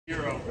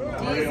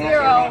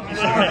D0.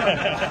 It's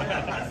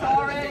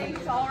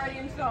already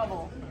in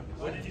trouble.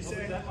 What did you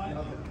say?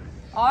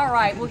 All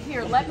right, well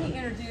here, let me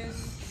introduce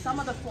some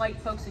of the flight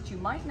folks that you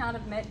might not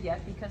have met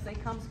yet because they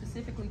come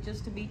specifically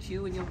just to meet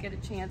you, and you'll get a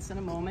chance in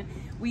a moment.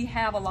 We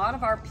have a lot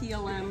of our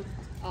PLM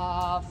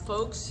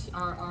folks,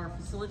 our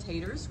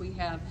facilitators. We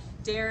have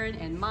Darren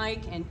and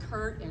Mike and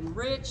Kurt and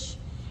Rich,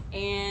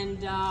 and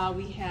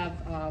we have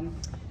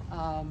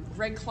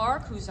Greg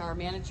Clark, who's our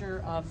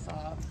manager of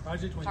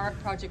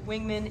Project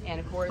Wingman, and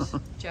of course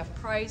Jeff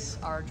Price,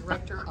 our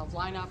director of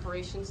line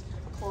operations.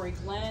 Corey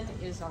Glenn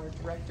is our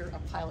director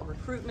of pilot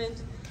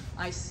recruitment.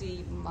 I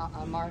see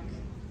Mark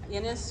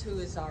Innes, who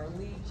is our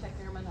lead check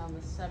airman on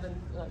the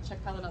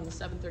check pilot on the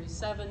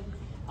 737.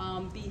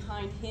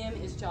 Behind him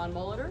is John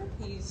Molitor.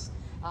 He's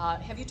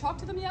have you talked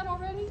to them yet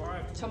already?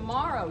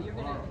 Tomorrow.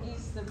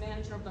 He's the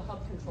manager of the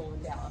hub control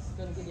in Dallas. He's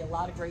going to give you a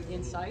lot of great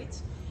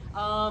insights.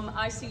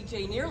 I see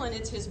Jay Neerlin.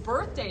 It's his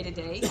birthday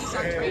today. He's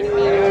our training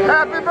manager.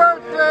 Happy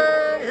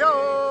birthday,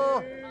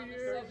 yo! On the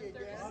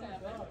 737.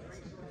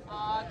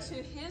 To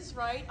his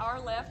right,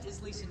 our left,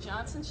 is Lisa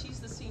Johnson. She's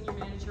the senior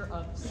manager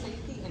of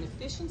safety and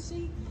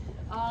efficiency.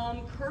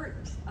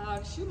 Kurt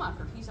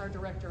Schumacher. He's our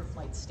director of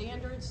flight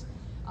standards.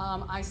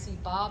 I see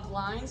Bob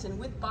Lines, and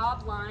with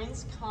Bob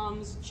Lines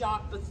comes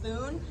Jock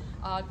Bethune,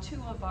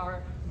 two of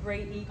our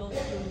great Eagles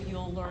who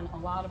you'll learn a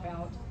lot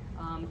about.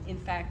 In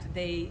fact,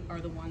 they are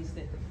the ones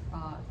that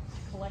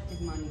collected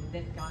money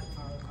that got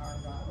our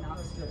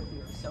Knoxville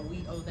here, so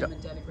we owe them a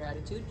debt of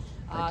gratitude.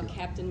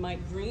 Captain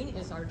Mike Green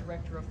is our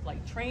director of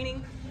flight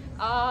training.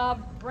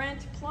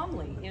 Brent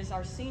Plumley is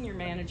our senior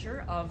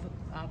manager of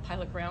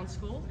pilot ground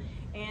school.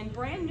 And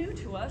brand new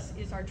to us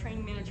is our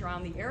training manager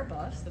on the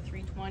Airbus, the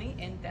 320,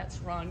 and that's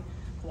Ron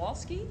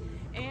Kowalski.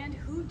 And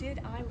who did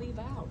I leave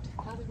out?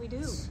 How did we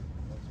do?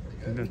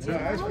 That's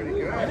pretty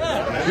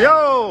good.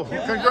 Yo,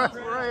 congrats,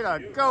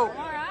 right, go.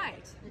 All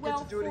right.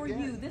 Well, for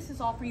you, this is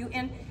all for you.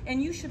 And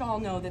you should all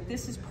know that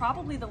this is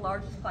probably the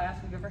largest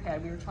class we've ever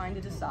had. We were trying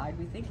to decide.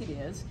 We think it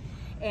is.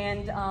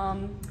 And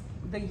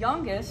the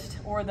youngest,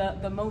 or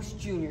the most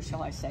junior,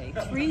 shall I say,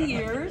 3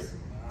 years.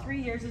 3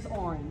 years is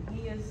Oren.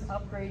 He is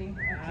upgrading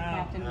to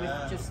captain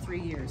with just 3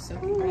 years. So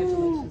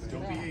congratulations to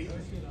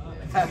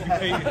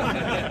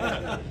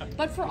that.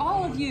 But for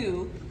all of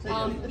you,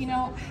 you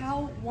know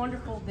how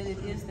wonderful that it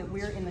is that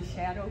we're in the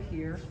shadow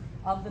here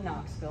of the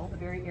Knoxville, the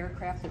very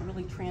aircraft that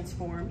really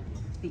transformed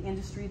the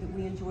industry that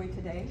we enjoy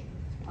today.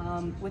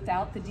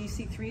 Without the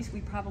DC-3s,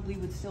 we probably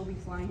would still be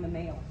flying the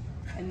mail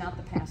and not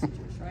the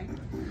passengers, right?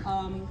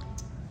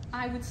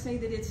 I would say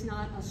that it's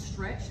not a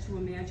stretch to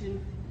imagine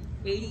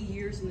 80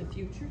 years in the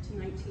future to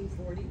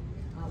 1940,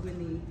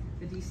 when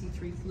the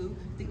DC-3 flew,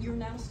 that you're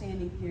now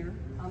standing here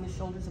on the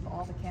shoulders of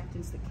all the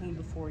captains that came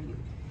before you.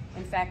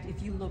 In fact,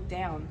 if you look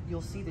down,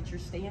 you'll see that you're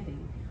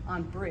standing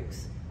on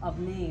bricks of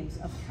names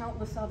of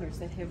countless others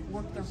that have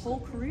worked their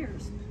whole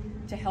careers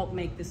to help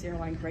make this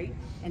airline great,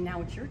 and now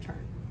it's your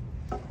turn.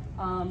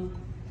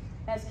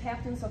 As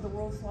captains of the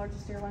world's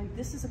largest airline,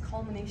 this is a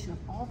culmination of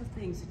all the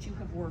things that you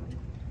have worked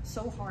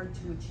so hard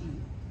to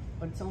achieve,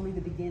 but it's only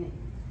the beginning.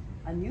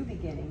 A new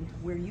beginning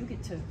where you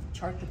get to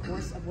chart the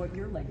course of what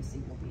your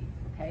legacy will be,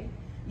 okay?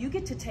 You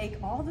get to take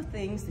all the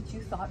things that you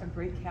thought a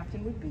great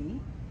captain would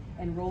be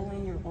and roll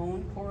in your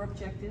own core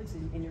objectives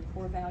and your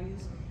core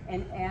values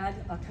and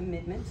add a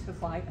commitment to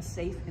fly a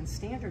safe and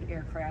standard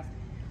aircraft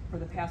for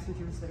the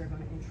passengers that are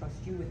going to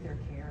entrust you with their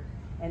care,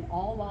 and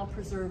all while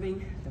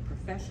preserving the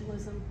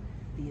professionalism,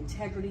 the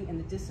integrity, and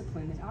the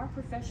discipline that our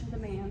profession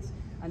demands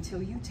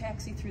until you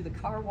taxi through the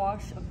car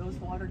wash of those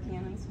water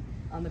cannons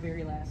on the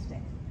very last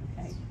day,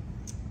 okay?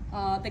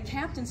 The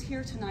captains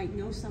here tonight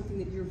know something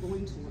that you're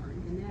going to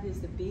learn, and that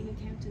is that being a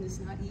captain is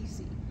not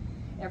easy.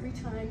 Every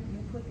time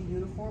you put the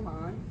uniform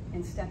on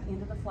and step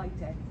into the flight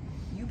deck,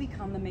 you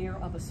become the mayor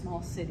of a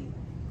small city,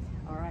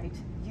 all right?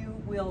 You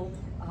will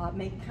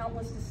make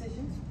countless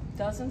decisions,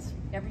 dozens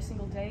every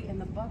single day,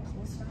 and the buck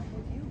will stop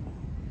with you.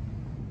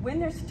 When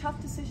there's tough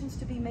decisions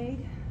to be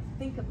made,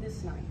 think of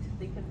this night,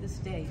 think of this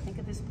day, think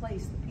of this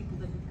place, the people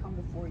that have come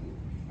before you,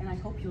 and I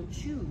hope you'll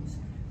choose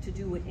to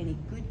do what any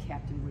good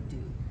captain would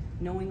do,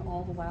 knowing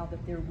all the while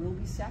that there will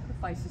be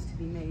sacrifices to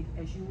be made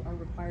as you are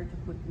required to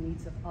put the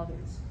needs of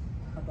others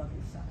above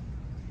yourself.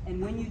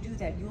 And when you do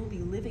that, you'll be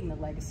living the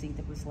legacy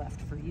that was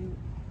left for you.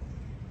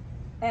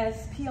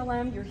 As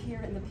PLM, you're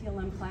here in the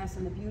PLM class,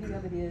 and the beauty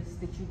of it is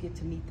that you get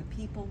to meet the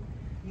people,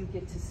 you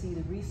get to see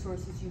the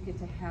resources, you get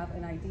to have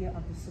an idea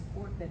of the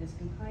support that is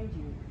behind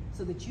you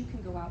so that you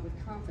can go out with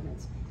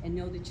confidence and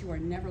know that you are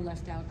never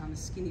left out on the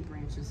skinny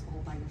branches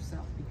all by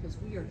yourself, because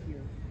we are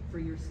here for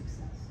your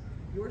success.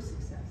 Your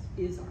success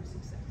is our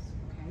success,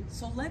 okay?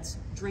 So let's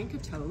drink a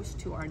toast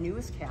to our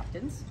newest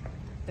captains,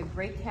 the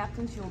great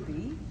captains you'll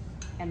be,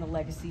 and the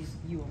legacies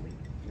you will leave.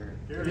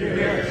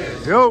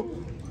 Cheers. Yo.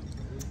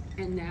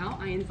 And now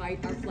I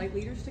invite our flight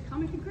leaders to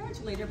come and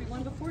congratulate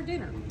everyone before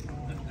dinner.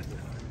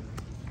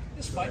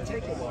 This might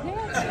take a while.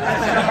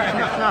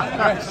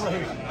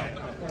 Congratulations.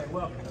 Okay,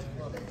 welcome.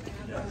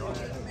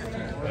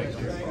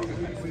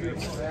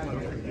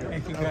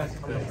 Thank you, guys.